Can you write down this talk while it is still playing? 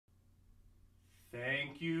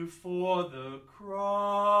Thank you for the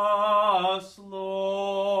cross,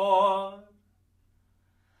 Lord.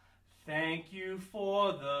 Thank you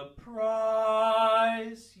for the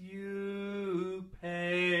price you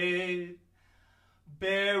paid,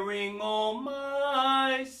 bearing all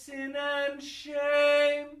my sin and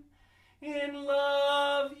shame. In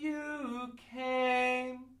love you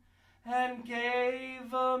came and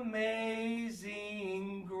gave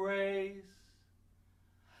amazing grace.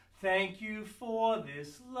 Thank you for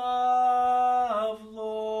this love,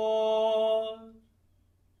 Lord.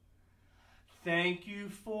 Thank you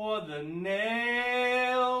for the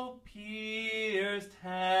nail-pierced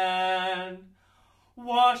hand.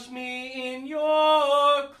 Wash me in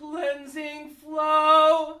your cleansing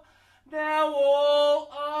flow. Now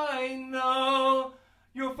all I know,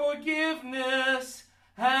 your forgiveness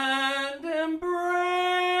and embrace.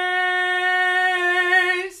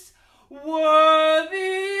 Worthy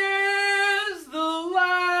is the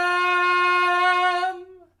Lamb,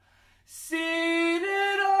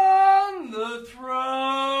 seated on the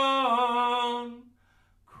throne.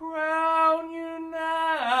 Crown you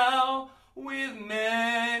now with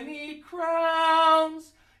many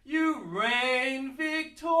crowns. You reign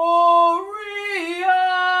victorious.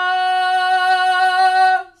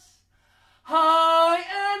 High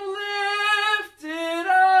and lifted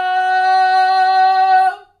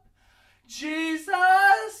up,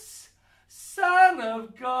 Jesus, Son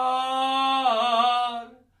of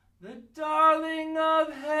God, the darling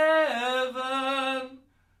of heaven,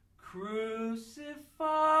 crucified.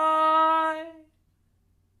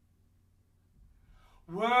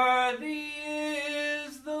 Worthy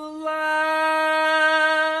is the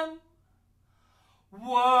Lamb,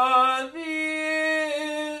 worthy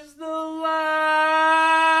is the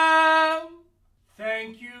Lamb.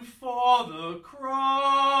 Thank you for the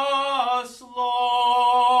cross,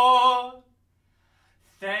 Lord.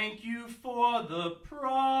 Thank you for the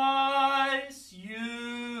price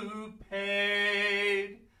you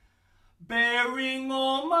paid, bearing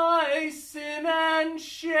all my sin and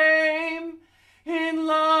shame. In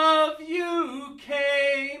love you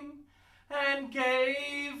came and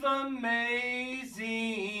gave amazing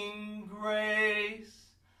grace.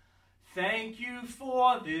 Thank you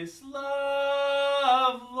for this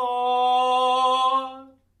love, Lord.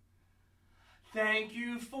 Thank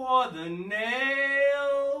you for the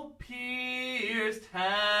nail-pierced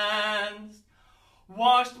hands.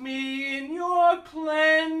 Washed me in your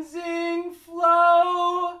cleansing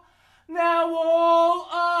flow. Now all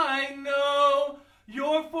I know,